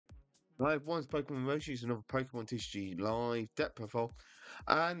Hi everyone, it's Pokemon Emojis, another Pokemon TCG live deck profile,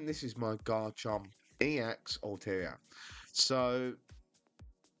 and this is my Garchomp EX Altaria. So,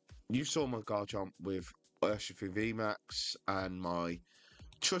 you saw my Garchomp with Urshifu VMAX and my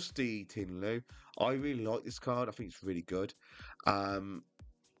trusty Ting-Lu. I really like this card, I think it's really good. Um,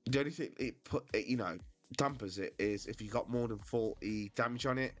 the only thing it dampers it is if you got more than 40 damage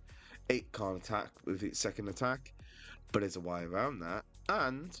on it, it can't attack with its second attack. But there's a way around that,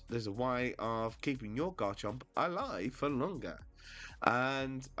 and there's a way of keeping your Garchomp alive for longer.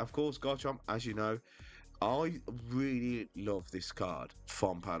 And of course, Garchomp, as you know, I really love this card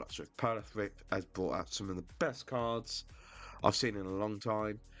from Paradox Rift. Paradox Rift has brought out some of the best cards I've seen in a long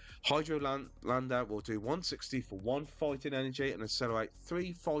time. Lander will do 160 for 1 fighting energy and accelerate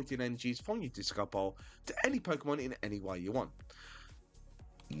 3 fighting energies from your discard pile to any Pokemon in any way you want.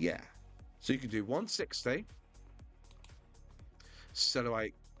 Yeah. So you can do 160.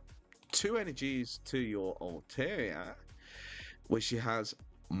 Accelerate 2 energies to your Altaria, where she has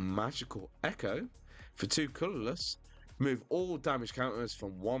Magical Echo for 2 colorless. Move all damage counters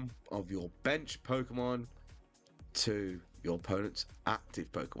from one of your bench Pokemon to your opponent's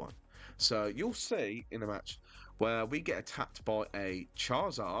active Pokemon. So you'll see in a match where we get attacked by a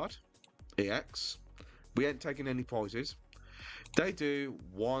Charizard EX. We ain't taking any prizes. They do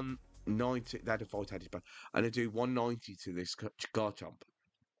 190. They had a Vitality bar, and they do 190 to this Garchomp.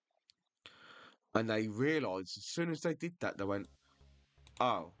 And they realised as soon as they did that, they went,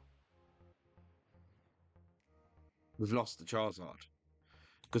 "Oh, we've lost the Charizard."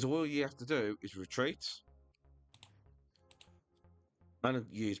 Because all you have to do is retreat and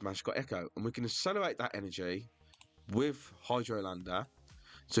use Magical Echo, and we can accelerate that energy with Hydrolander.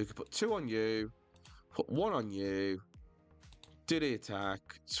 So we can put 2 on you, put 1 on you, do the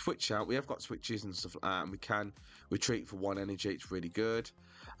attack, switch out. We have got switches and stuff like that, and we can retreat for 1 energy. It's really good.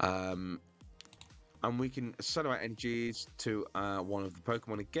 And we can accelerate energies to one of the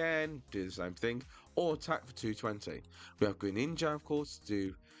Pokemon again, do the same thing, or attack for 220. We have Greninja, of course,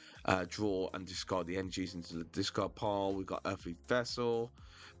 to draw and discard the energies into the discard pile. We've got Earthen Vessel,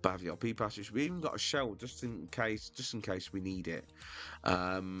 Battle VIP Pass. We even got a shell just in case we need it.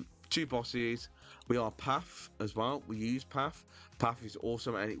 2 bosses. We are Path as well. We use Path. Path is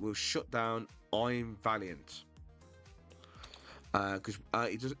awesome, and it will shut down I'm Valiant. Because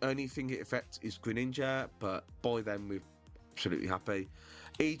it doesn't only thing it affects is Greninja, but by then we're absolutely happy.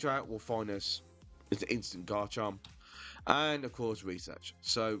 Edra will find us as an instant Garchomp, and of course research.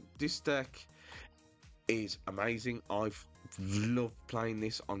 So this deck is amazing. I've loved playing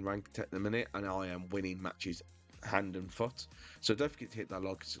this on ranked at the minute, and I am winning matches hand and foot. So don't forget to hit that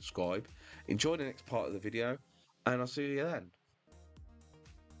like and subscribe. Enjoy the next part of the video, and I'll see you then.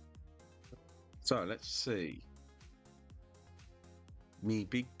 So let's see. Me,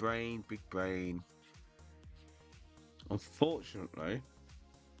 big brain. Unfortunately,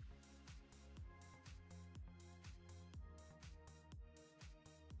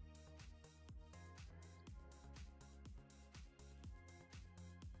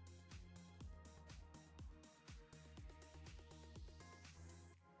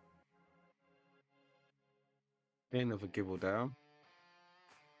 another Gible down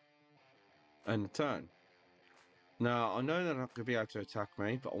and a turn. Now I know they're not going to be able to attack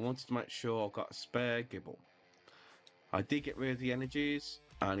me, but I wanted to make sure I got a spare Gible. I did get rid of the energies,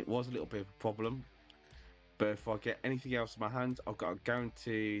 and it was a little bit of a problem. But if I get anything else in my hand, I've got a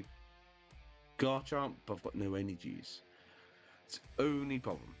guaranteed Garchomp, but I've got no energies. It's the only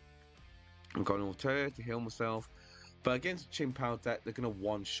problem. I've got an Altaria to heal myself, but against the Chimpow deck, they're going to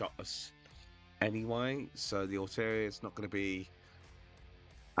one-shot us anyway, so the Altaria is not going to be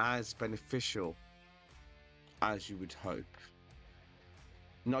as beneficial as you would hope.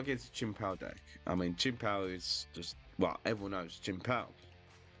 Not against the Chimpow deck. I mean, Chimpow is just, well, everyone knows Chimpow.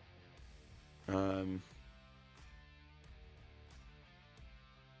 Right,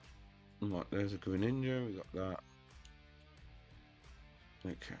 there's a Greninja, we got that.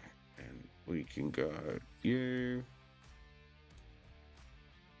 Okay, and we can go you.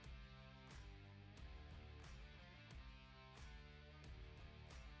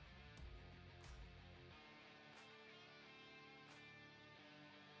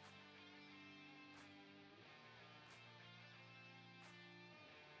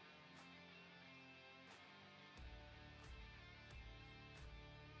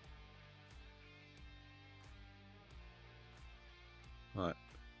 Right.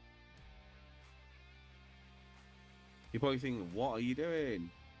 You're probably thinking, what are you doing?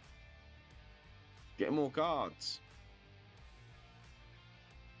 Get more cards.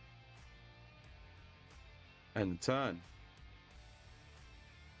 And turn.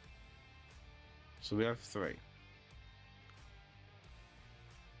 So we have 3.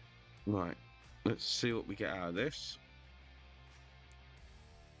 Right. Let's see what we get out of this.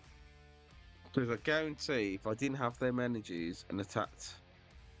 Because I guarantee if I didn't have them energies and attacked,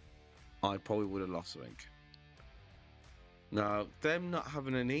 I probably would have lost something. Now, them not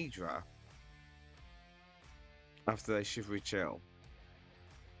having an Idra after they Shivery Chill.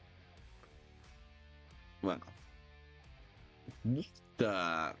 Well. What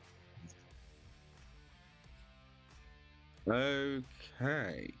the?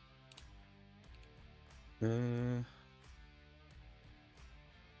 Okay.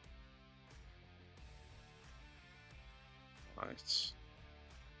 Right.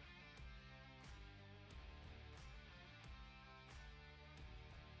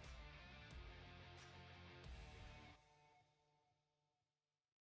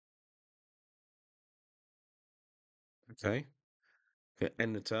 Okay.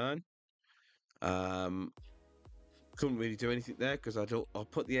 End the turn. Couldn't really do anything there because I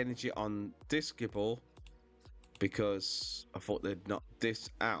put the energy on this Gible because I thought they'd knock this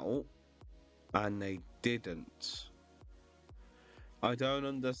out, and they didn't. I don't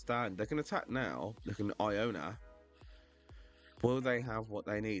understand. They can attack now. They can Iona. Will they have what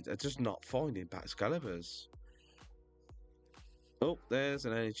they need? They're just not finding Excaliburs. Oh, there's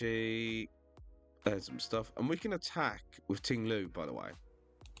an energy. There's some stuff. And we can attack with Ting-Lu, by the way.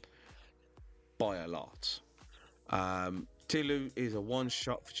 By a lot. Ting-Lu is a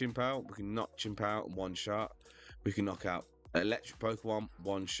one-shot for Chimp Out. We can knock Chimp Out in one shot. We can knock out electric Pokemon,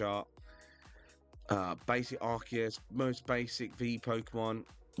 one shot. Basic Arceus, most basic V Pokemon,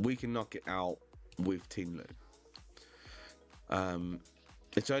 we can knock it out with Ting-Lu.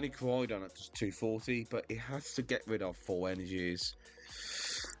 It's only Koraidon at just 240, but it has to get rid of 4 energies.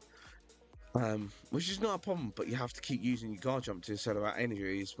 Which is not a problem, but you have to keep using your Garchomp to sell out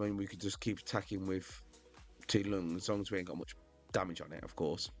energies when we could just keep attacking with Ting-Lu, as long as we ain't got much damage on it, of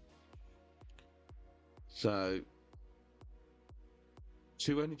course. So,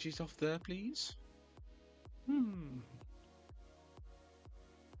 2 energies off there, please.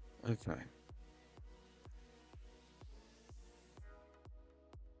 Okay.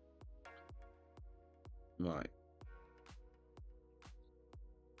 Right.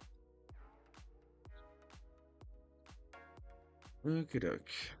 Okie doke.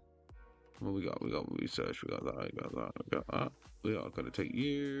 What we got? We got research. We got that. We got that. We got that. We are going to take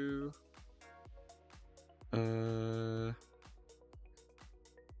you.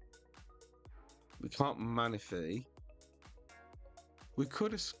 We can't Manaphy. We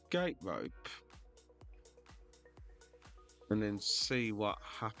could Escape Rope and then see what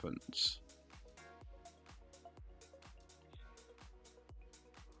happens.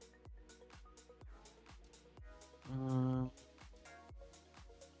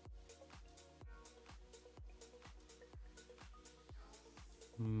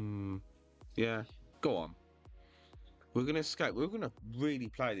 Yeah, go on. We're going to escape. We're going to really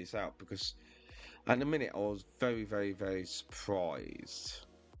play this out because at the minute I was very, very, very surprised.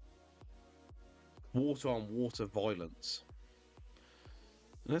 Water on water violence.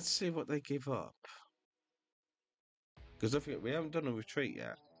 Let's see what they give up. Because don't forget, we haven't done a retreat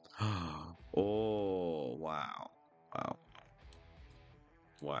yet. Oh, wow. Wow.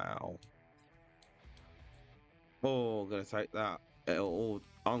 Wow. Oh, I'm going to take that.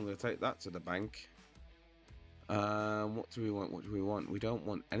 I'm going to take that to the bank. What do we want? What do we want? We don't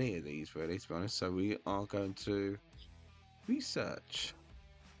want any of these, really, to be honest. So we are going to research.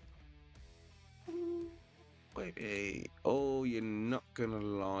 Baby. Oh, you're not going to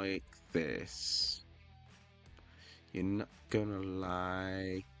like this. You're not going to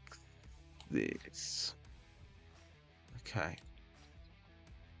like this. Okay.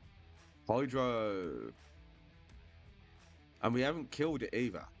 Hydro. And we haven't killed it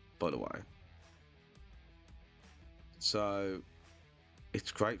either, by the way. So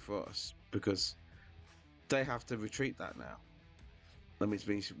it's great for us because they have to retreat that now. That means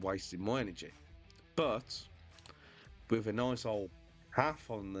me wasting my energy. But with a nice old half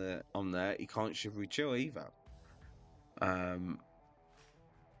on there, you can't Shivery Chill either.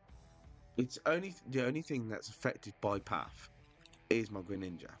 It's the only thing that's affected by path is my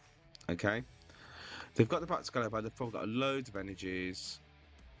Greninja. Okay, they've got the Battle Excalibur, they've probably got loads of energies.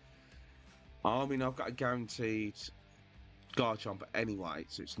 I mean, I've got a guaranteed Garchomp anyway,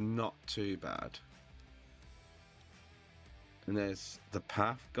 so it's not too bad. And there's the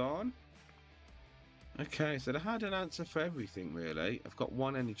path gone. Okay, so they had an answer for everything, really. I've got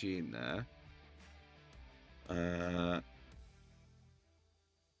 1 energy in there.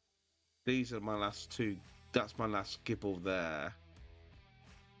 These are my last 2. That's my last Gible there.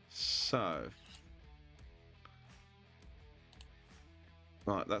 So,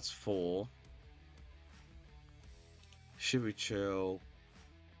 Right, that's 4. Shivery Chill.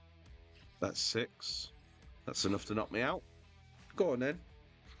 That's 6. That's enough to knock me out. Go on then.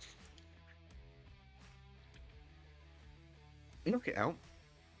 Knock it out.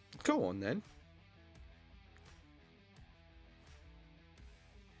 Go on then.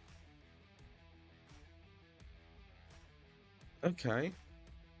 Okay.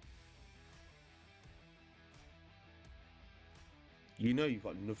 You know you've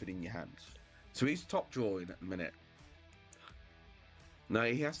got nothing in your hands. So he's top drawing at the minute. Now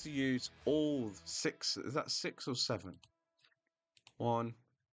he has to use all 6. Is that 6 or 7? 1.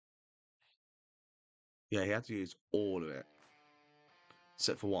 Yeah, he had to use all of it.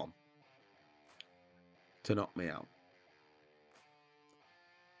 Except for 1. To knock me out.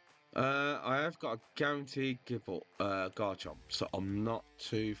 I have got a guaranteed Gible Garchomp, so I'm not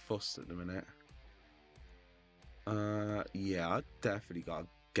too fussed at the minute. Yeah, I definitely got a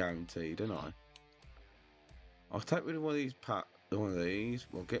guaranteed, don't I? I'll take rid of one of these one of these.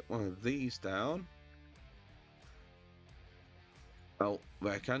 We'll get one of these down. Oh,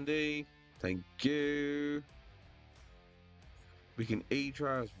 Rare Candy. Thank you. We can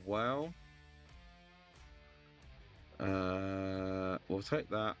E-Draw as well. We'll take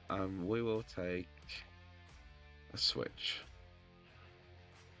that, and we will take a switch.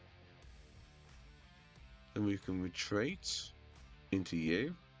 And we can retreat into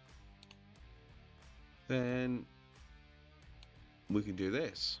you. Then we can do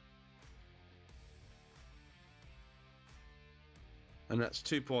this. And that's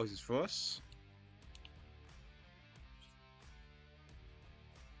 2 prizes for us.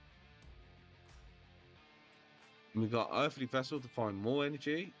 We've got Earthen Vessel to find more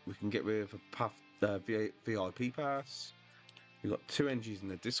energy. We can get rid of a PAF, VIP Pass. We've got 2 energies in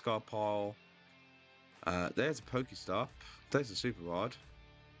the discard pile. There's a Pokestop. There's a Super Rod.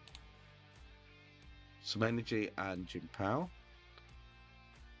 Some energy and Gym Power.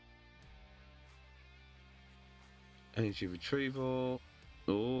 Energy retrieval.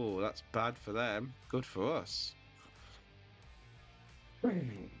 Oh, that's bad for them. Good for us.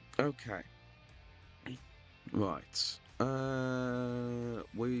 Okay. Right.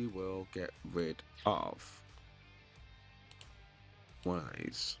 We will get rid of one of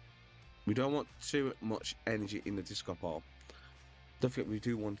these. We don't want too much energy in the discard pile. Don't forget we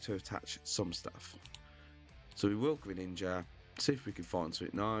do want to attach some stuff. So we will Greninja. See if we can find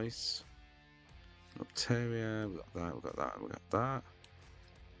something nice. Altaria, we got that, we got that, we got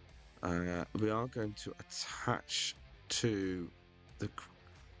that. We are going to attach to the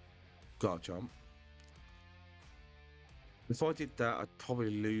Garchomp. If I did that, I'd probably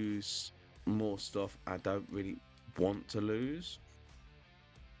lose more stuff I don't really want to lose.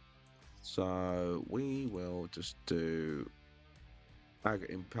 So we will just do Aggregate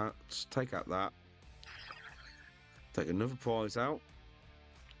Impacts, take out that, take another prize out,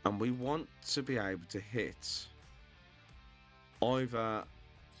 and we want to be able to hit either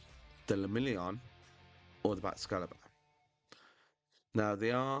the Lemillion or the Batcalibur. Now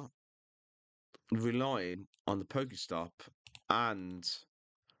they are relying on the Pokestop and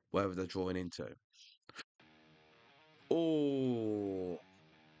wherever they're drawing into. Oh,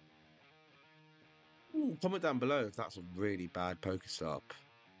 comment down below if that's a really bad Pokestop.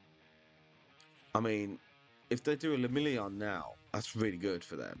 I mean, if they do a Lemillion now, that's really good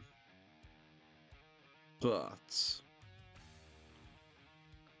for them. But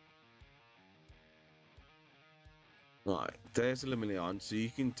right, there's a Lemillion, so you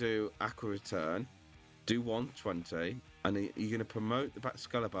can do Aqua Return, do 120, and then you're going to promote the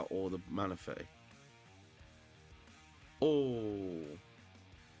Batcalibur or the Manaphy. Oh,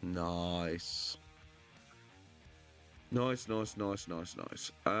 nice. Nice, nice, nice, nice,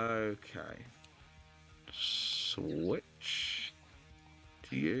 nice. Okay. Switch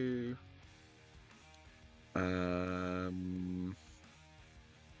to you.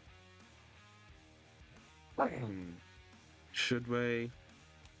 Should we?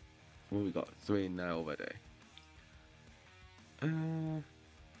 Well, we got 3 in there already.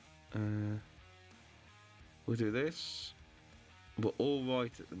 We'll do this. We're all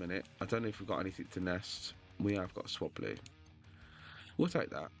right at the minute. I don't know if we've got anything to nest. We have got Swablu. We'll take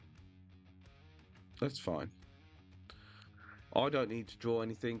that. That's fine. I don't need to draw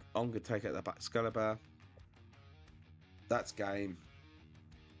anything. I'm going to take out the Batcalibur. That's game.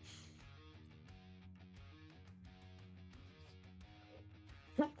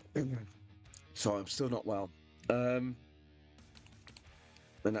 So I'm still not well. And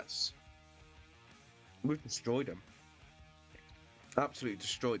that's... We've destroyed him. Absolutely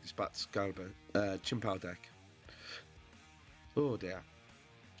destroyed this Batcalibur Chimpao deck. Oh dear.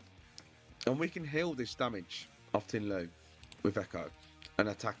 And we can heal this damage of Ting-Lu with Echo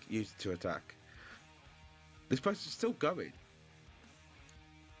and use it to attack. This place is still going.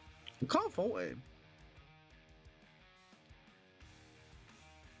 I can't fault him.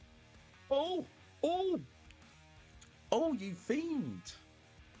 Oh! Oh! Oh, you fiend!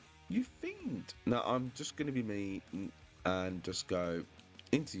 You fiend! Now, I'm just going to be me and just go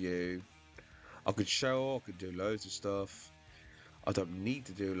into you. I could show, I could do loads of stuff. I don't need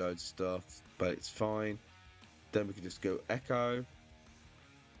to do loads of stuff, but it's fine. Then we can just go Echo.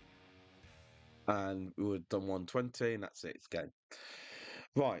 And we would have done 120, and that's it, it's game.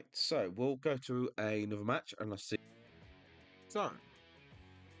 Right, so we'll go to another match, and I'll see. So,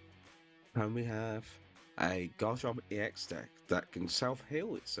 and we have a Garchomp EX deck that can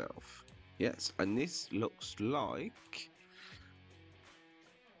self-heal itself. Yes, and this looks like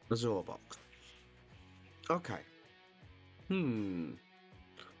a Zorbox. Okay.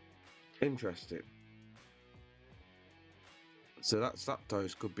 Interesting. So that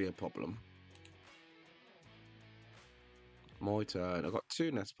dose could be a problem. My turn. I've got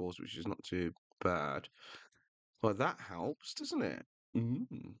 2 Nest Balls, which is not too bad. Well, that helps, doesn't it?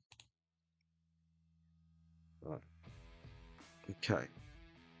 Right. Okay.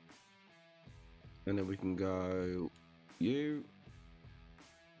 And then we can go you.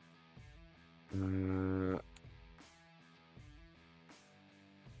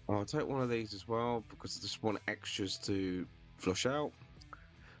 I'll take one of these as well because I just want extras to flush out.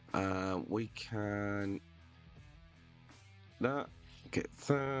 We can get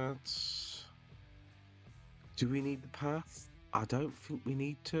that. Do we need the path? I don't think we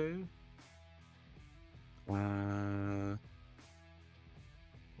need to. What are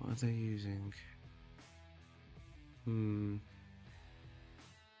they using?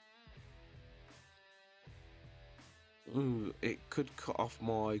 Ooh, it could cut off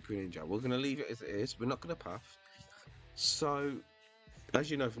my Greninja. We're going to leave it as it is. We're not going to path. So, as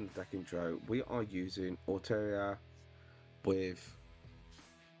you know from the deck intro, we are using Altaria with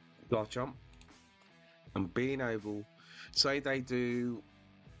Garchomp. And being able, say they do,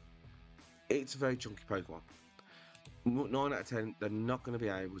 it's a very chunky Pokemon. 9 out of 10, they're not going to be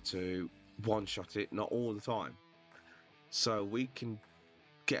able to one-shot it, not all the time. So we can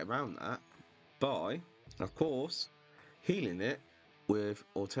get around that by, of course, healing it with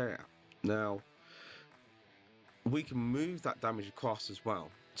Altaria. Now, we can move that damage across as well.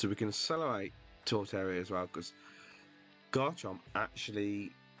 So we can accelerate to Altaria as well, because Garchomp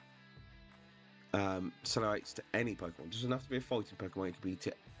actually accelerates to any Pokemon. It doesn't have to be a fighting Pokemon, it can be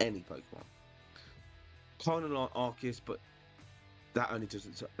to any Pokemon. Kind of like Arceus, but that only does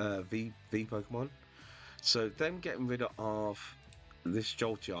it to V Pokemon. So them getting rid of this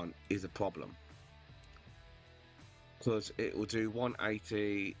Jolteon is a problem. Because it will do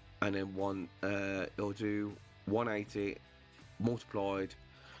 180 and then it'll do 180 multiplied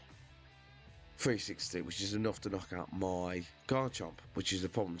 360, which is enough to knock out my Garchomp, which is the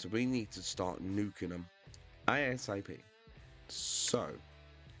problem. So we need to start nuking them ASAP. So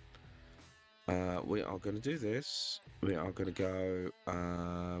we are going to do this. We are going to go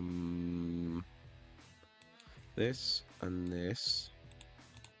this and this.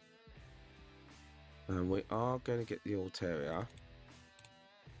 And we are going to get the Altaria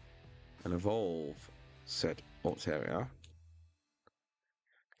and evolve said Altaria.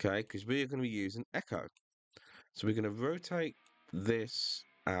 Okay, because we are going to be using Echo. So we're going to rotate this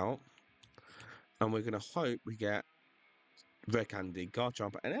out. And we're going to hope we get Rare Candy,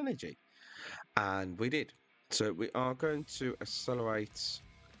 Garchomp, and Energy. And we did. So we are going to accelerate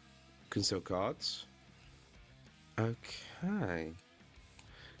conceal cards. Okay.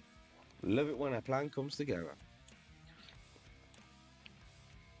 Love it when a plan comes together.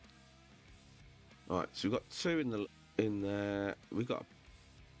 Alright, so we've got 2 in there. We got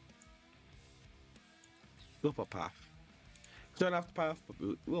a path. We don't have to path,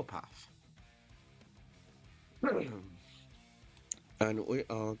 but we'll path. And we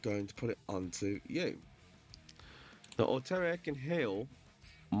are going to put it onto you. The Altaria can heal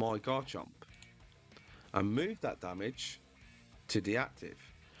my Garchomp and move that damage to deactive.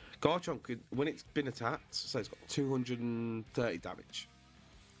 Garchomp could, when it's been attacked, so it's got 230 damage.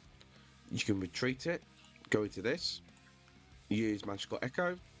 You can retreat it, go into this, use Magical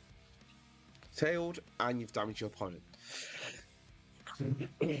Echo, tailed, and you've damaged your opponent.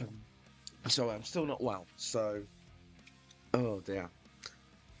 So I'm still not well. So, oh dear.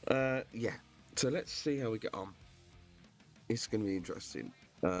 Yeah. So let's see how we get on. It's going to be interesting.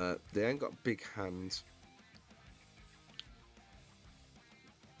 They ain't got big hands.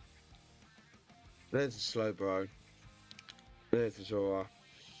 There's a Slowbro. There's a Zora.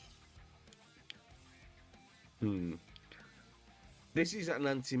 This is an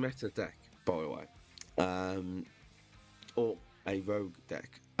anti-meta deck, by the way, or a rogue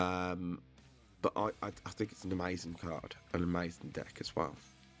deck. But I think it's an amazing card, an amazing deck as well.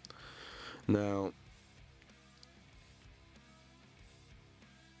 Now,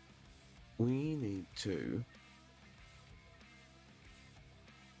 we need to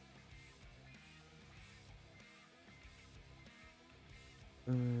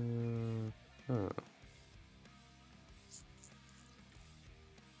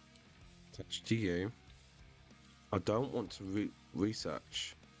touch to you. I don't want to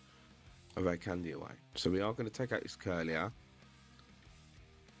research a Rare Candy away, so we are going to take out this Curlier.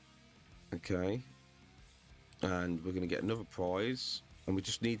 Okay, and we're going to get another prize, and we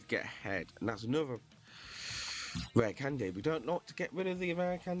just need to get ahead, and that's another Rare Candy. We don't like to get rid of the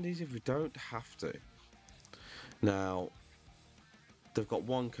Rare Candies if we don't have to. Now, they've got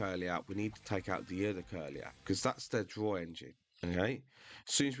one Curly out. We need to take out the other Curly out because that's their draw engine. Okay,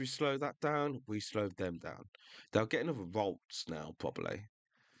 as soon as we slow that down, we slow them down. They'll get another Rolts now, probably.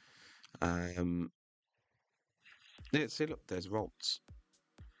 Yeah, see, look, there's Rolts.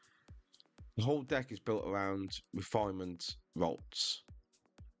 The whole deck is built around Refinement Rolts.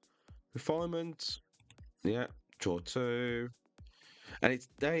 Refinement, yeah, draw 2. And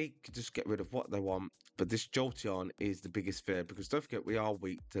they could just get rid of what they want, but this Jolteon is the biggest fear because don't forget we are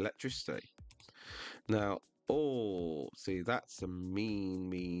weak to electricity. Now, oh, see, that's a mean.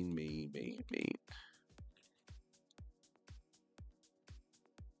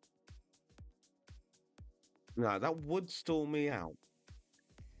 Now, that would stall me out,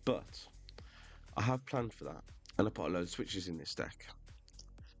 but I have planned for that, and I put a load of switches in this deck.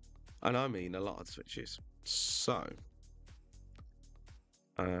 And I mean a lot of switches. So,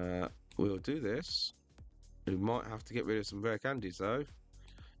 we'll do this. We might have to get rid of some rare candies though,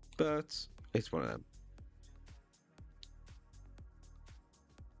 but it's one of them.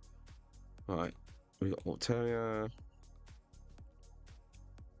 Right, we've got Altaria.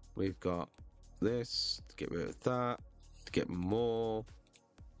 We've got this to get rid of that, to get more.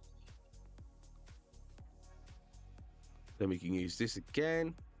 Then we can use this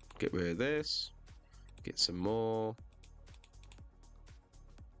again, get rid of this, get some more.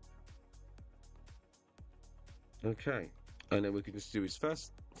 Okay, and then we can just do his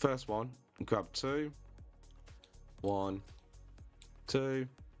first one and grab 2. 1, 2.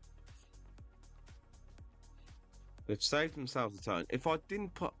 They've saved themselves a turn. If I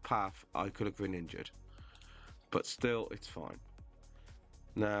didn't put Path, I could have been injured. But still, it's fine.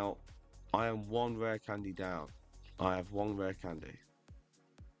 Now, I am 1 rare candy down. I have 1 rare candy.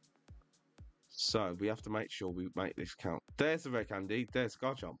 So, we have to make sure we make this count. There's the rare candy. There's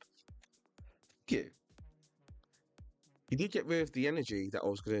Garchomp. You did get rid of the energy that I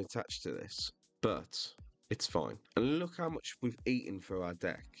was going to attach to this. But, it's fine. And look how much we've eaten for our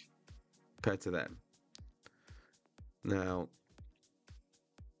deck. Compared to them. Now,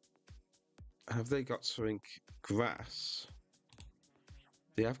 have they got something grass?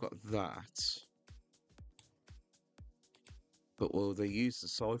 They have got that. But will they use the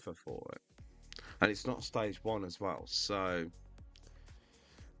cipher for it? And it's not stage 1 as well, so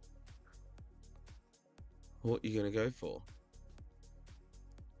what are you going to go for?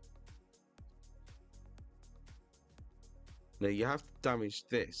 Now you have to damage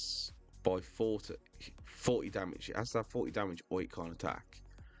this by 40 damage. It has to have 40 damage or it can't attack.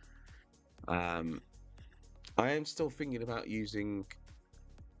 I am still thinking about using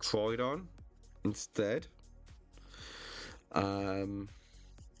Cridon instead.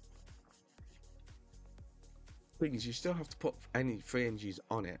 Thing is, you still have to put any 3 energies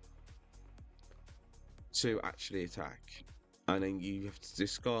on it to actually attack, and then you have to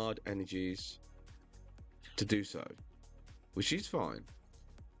discard energies to do so, which is fine.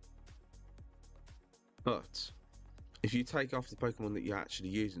 But if you take off the Pokemon that you're actually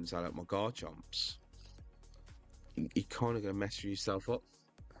using, so like my Garchomps, you're kind of going to mess yourself up.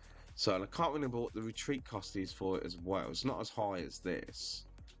 So, and I can't remember what the retreat cost is for it as well. It's not as high as this,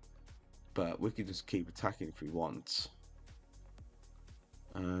 but we can just keep attacking if we want.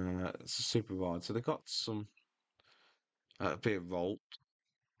 It's a super rod. So they got some a bit of Volt.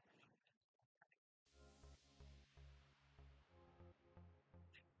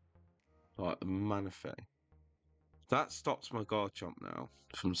 Like the Manaphy. That stops my Garchomp now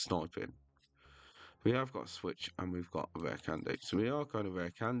from sniping. We have got a switch and we've got a rare candy. So we are kind of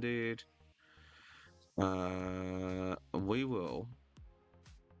rare candied. We will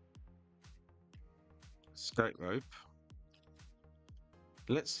Escape Rope.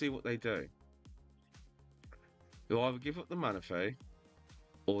 Let's see what they do. They'll either give up the Manaphy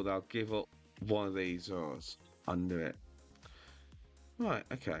or they'll give up one of these ours. under it. Right,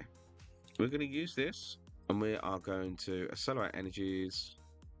 okay. We're going to use this, and we are going to accelerate energies.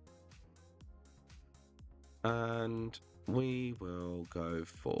 And we will go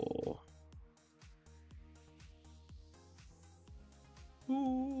for...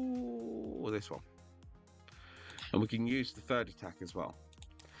 Ooh, this one. And we can use the third attack as well.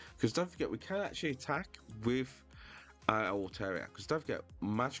 Because don't forget, we can actually attack with Altaria. Because don't forget,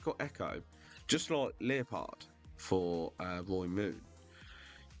 Magical Echo, just like Leopard for Roy Moon,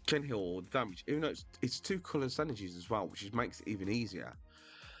 can heal all the damage. Even though it's two colours energies as well, which makes it even easier.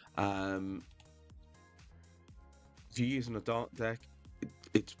 If you're using a dark deck,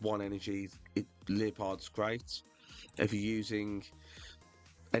 it's one energy. Leopard's great. If you're using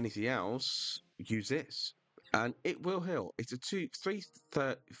anything else, use this. And it will heal. It's a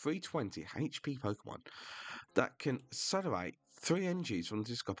 320 HP Pokemon that can accelerate 3 energies from the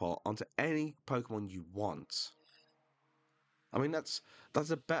discard pile onto any Pokemon you want. I mean, that's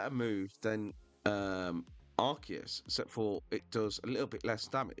a better move than Arceus, except for it does a little bit less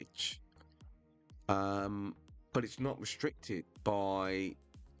damage. But it's not restricted by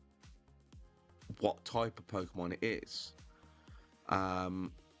what type of Pokemon it is.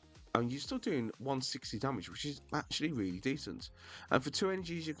 And you're still doing 160 damage, which is actually really decent. And for 2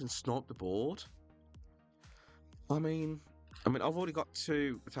 energies, you can snipe the board. I mean, I've already got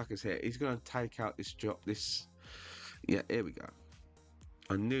 2 attackers here. He's going to take out this job. Yeah, here we go.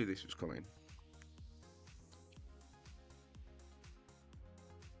 I knew this was coming.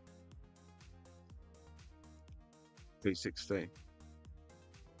 $360.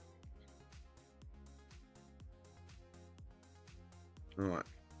 All right.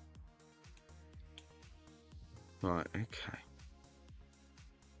 Right, okay.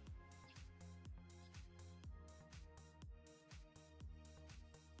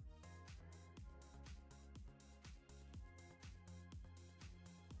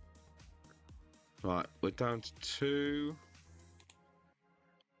 Right, we're down to 2.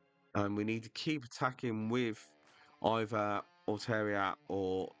 And we need to keep attacking with either Altaria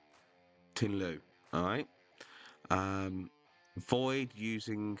or Ting-Lu. Alright? Avoid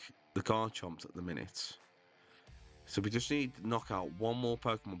using the Garchomps at the minute. So we just need to knock out 1 more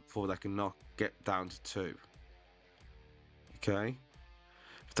Pokemon before they can get down to 2. Okay?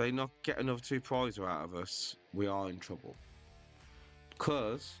 If they get another 2 prizes out of us, we are in trouble.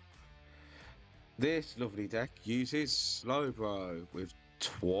 Because this lovely deck uses Slowbro with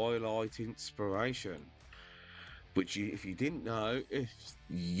Twilight Inspiration. Which, if you didn't know, if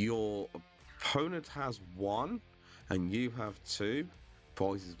your opponent has 1 and you have 2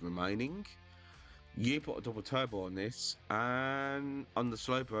 prizes remaining, you put a double turbo on this and on the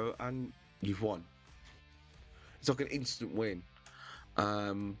Slowbro and you've won. It's like an instant win.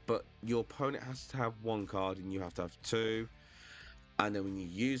 But your opponent has to have 1 card and you have to have 2. And then when you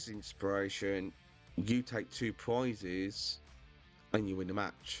use Inspiration, you take 2 prizes and you win the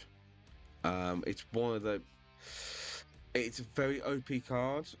match. It's one of the... It's a very OP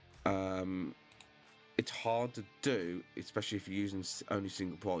card. It's hard to do, especially if you're using only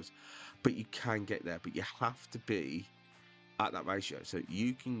single prize. But you can get there, but you have to be at that ratio. So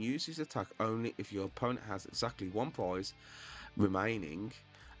you can use this attack only if your opponent has exactly 1 prize remaining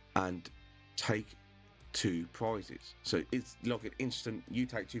and take 2 prizes. So it's like an instant, you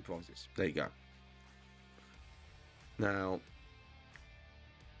take 2 prizes. There you go. Now,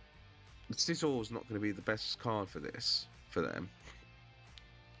 Scizor is not going to be the best card for this, for them.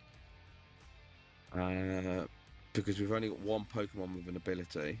 Because we've only got 1 Pokemon with an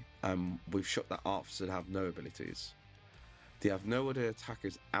ability, and we've shut that off so they have no abilities. They have no other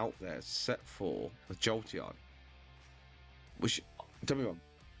attackers out there except for a Jolteon. Which, don't be wrong,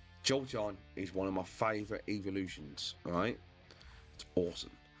 Jolteon is one of my favourite evolutions, right? It's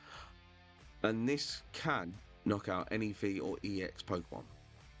awesome. And this can knock out any V or EX Pokemon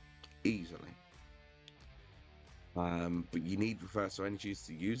easily. But you need reversal energies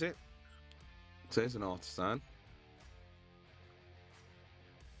to use it. So there's an Artisan.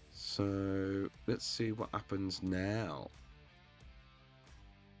 So let's see what happens now.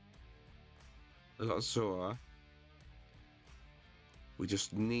 I got a Zora. We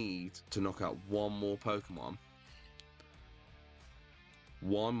just need to knock out 1 more Pokemon.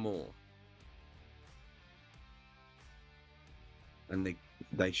 1 more. And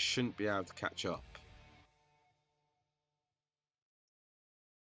they shouldn't be able to catch up.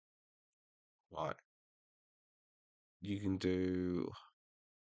 Right. You can do...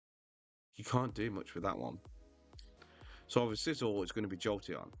 You can't do much with that one. So obviously Scizor is going to be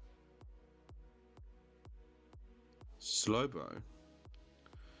Jolteon. Slowbro.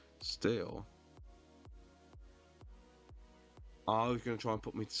 Still. Oh, he's going to try and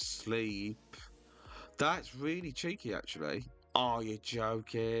put me to sleep. That's really cheeky, actually. Oh, you're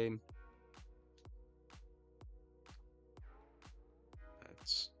joking.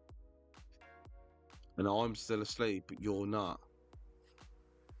 That's... And I'm still asleep, but you're not.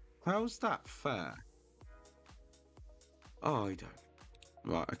 How's that fair? Oh, I don't.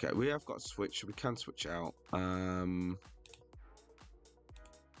 Right, okay. We have got a switch, so we can switch out.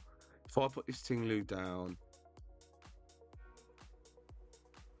 If I put this Ting-Lu down,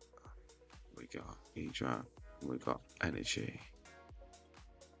 we got Idra, we got energy.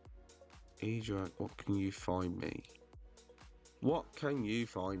 Idra, what can you find me? What can you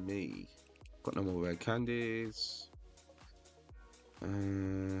find me? Got no more rare candies.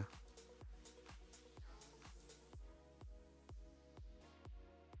 Okay.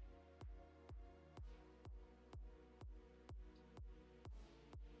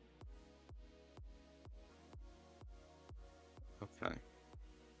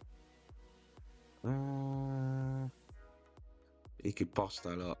 He could boss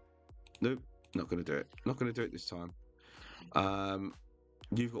that up. Nope, not gonna do it. Not gonna do it this time.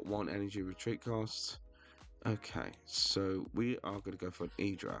 You've got one energy retreat cost. Okay, so we are going to go for an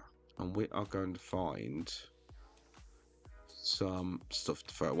Idra, and we are going to find some stuff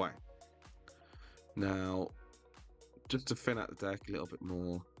to throw away. Now, just to thin out the deck a little bit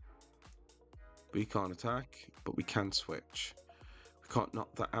more, we can't attack, but we can switch. We can't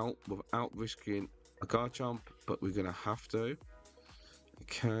knock that out without risking a Garchomp, but we're going to have to.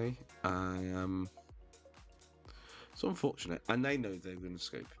 Okay, it's unfortunate, and they know they're going to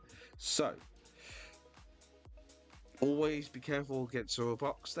escape. So, always be careful against a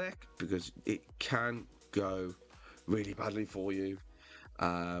box deck because it can go really badly for you.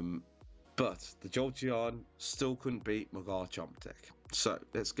 But the Jolteon still couldn't beat my Garchomp deck. So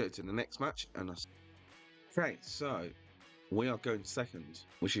let's go to the next match. Okay, so we are going second,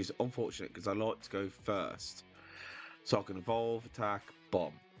 which is unfortunate because I like to go first, so I can evolve, attack,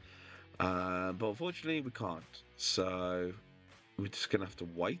 bomb. But unfortunately we can't. So we're just gonna have to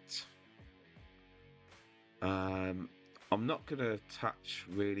wait. I'm not going to attach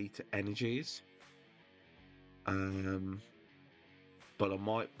really to energies. But I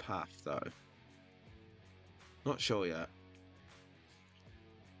might path though. Not sure yet.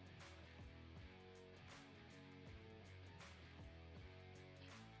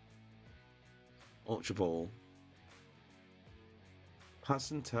 Ultra Ball.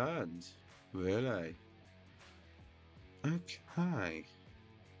 Pass and turned. Really? Okay.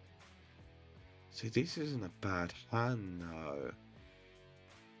 See, this isn't a bad hand though.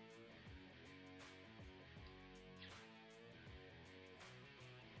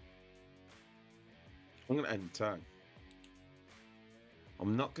 I'm going to end turn.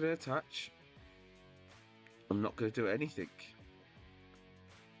 I'm not going to attach. I'm not going to do anything.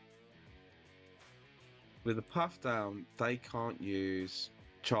 With the path down, they can't use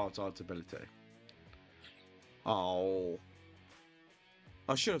Charizard's ability. Oh.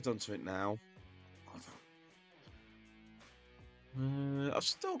 I should have done something now. I've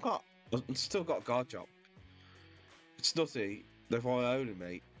still got Garchomp. It's nutty. They're violating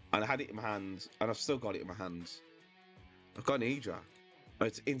me, and I had it in my hands, and I've still got it in my hands. I've got an Idra.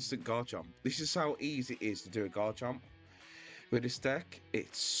 It's instant Garchomp. This is how easy it is to do a Garchomp with this deck.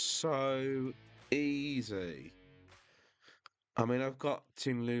 It's so easy. I mean, I've got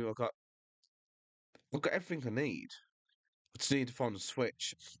Ting-Lu. I've got everything I need. I just need to find a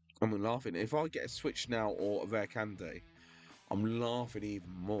switch. I'm laughing. If I get a switch now or a rare candy, I'm laughing even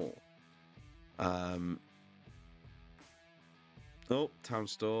more. Oh, town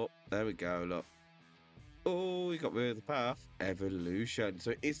store. There we go. Look. Oh, we got rid of the path. Evolution.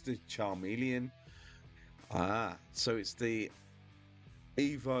 So it's the Charmeleon. Ah, so it's the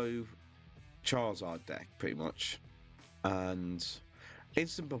Evo Charizard deck, pretty much. And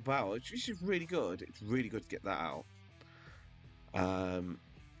instant power, which is really good. It's really good to get that out.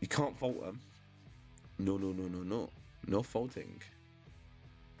 You can't fault them. No. No faulting.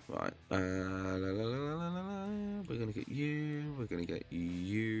 Right. We're gonna get you. We're gonna get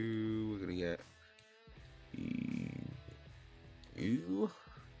you. We're gonna get you.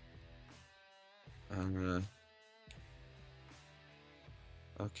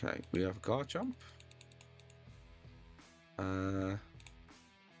 Okay, we have Garchomp.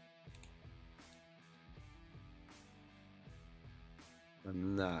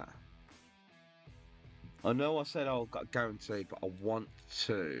 And that. I know I said I'll got guaranteed, but I want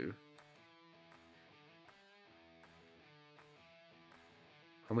to.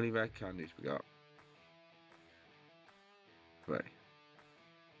 How many rare candies we got? 3.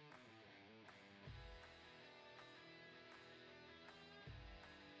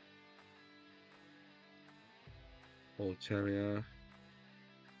 Altaria.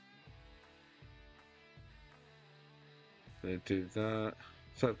 Gonna do that.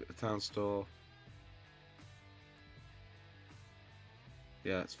 So at the town store.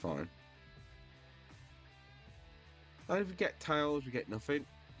 Yeah, it's fine. And if we get tails, we get nothing.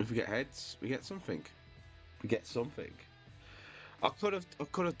 If we get heads, we get something. We get something. I could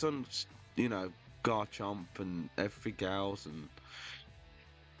have done, you know, Garchomp and everything else,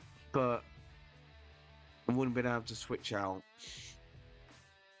 but I wouldn't have been able to switch out.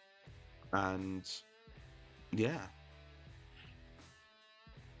 And yeah,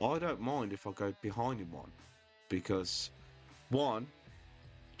 I don't mind if I go behind in one, because one,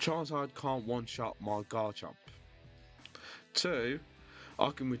 Charizard can't one-shot my Garchomp. Two, I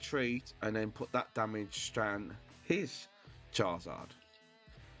can retreat and then put that damage straight on his Charizard.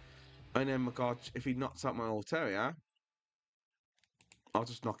 And then my if he knocks out my Altaria, I'll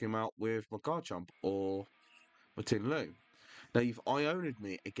just knock him out with my Garchomp or my Ting-Lu. Now you've Iona'd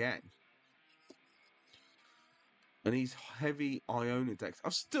me again. And he's heavy Iona decks.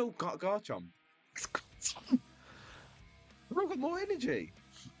 I've still got Garchomp. I've got more energy.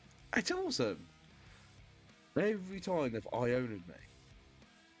 It's awesome. Every time they've Iona'd me,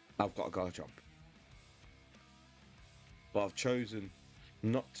 I've got a Garchomp. But I've chosen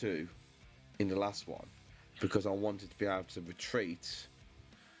not to in the last one because I wanted to be able to retreat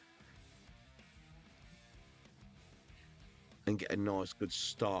and get a nice good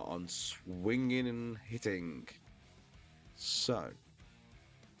start on swinging and hitting. So,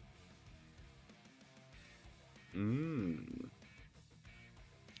 and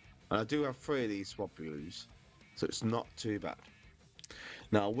I do have 3 of these Swablu's, so it's not too bad.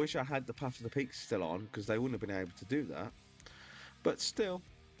 Now, I wish I had the Path of the Peak still on, because they wouldn't have been able to do that. But still,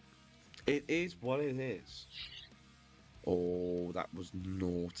 it is what it is. Oh, that was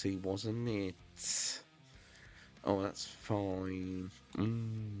naughty, wasn't it? Oh, that's fine.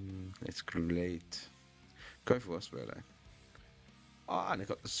 It's great. Go for us, really. Ah, and I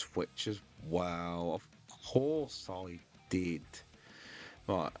got the Switch as well. Of course I did.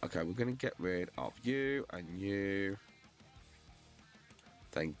 Right, okay, we're going to get rid of you and you.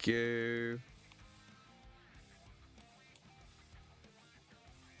 Thank you.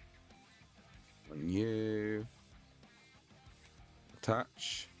 And you.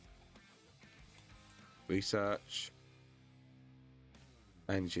 Attach. Research.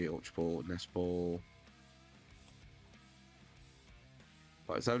 Energy, Ultra Ball, Nest Ball.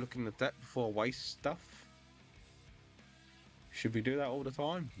 Right, so looking at that before I waste stuff. Should we do that all the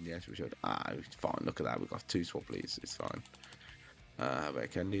time? Yes, we should. It's fine. Look at that. We've got 2 Swablu's. It's fine. Rare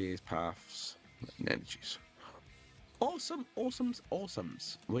Candies, Paths, and Energies. Awesome, awesomes,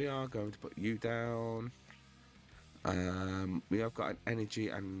 awesomes. We are going to put you down. We have got an energy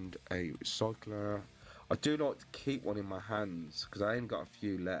and a recycler. I do like to keep one in my hands because I ain't got a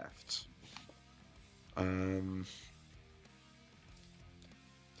few left.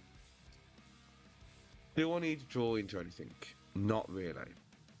 Do I need to draw into anything? Not really.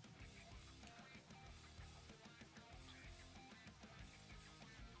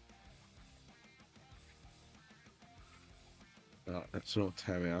 That's an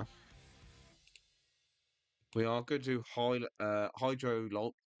Altaria. We are going to do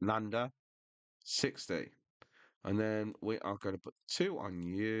Hydro Lander 60. And then we are going to put 2 on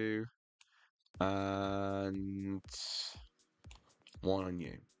you. And 1 on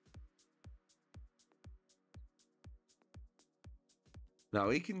you. Now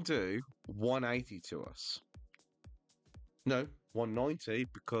he can do 180 to us. No, 190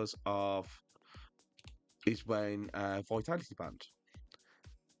 because of is when Vitality banned.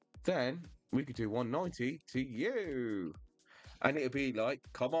 Then we could do 190 to you. And it'd be like,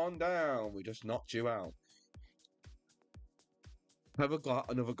 come on down, we just knocked you out. Have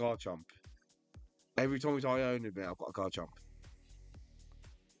another Garchomp. Every time it's Iona'd me, I've got a Garchomp.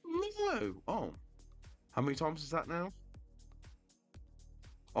 No! Oh. How many times is that now?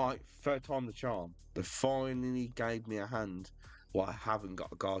 Alright, 3rd time the charm. They finally gave me a hand while I haven't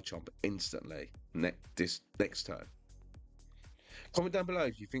got a Garchomp instantly this next turn. Comment down below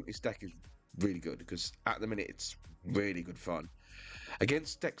if you think this deck is really good, because at the minute it's really good fun.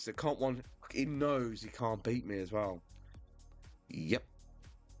 Against decks that can't he knows he can't beat me as well. Yep.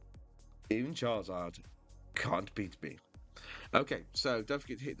 Even Charizard can't beat me. Okay, so don't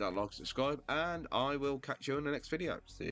forget to hit that like, subscribe, and I will catch you in the next video. See you.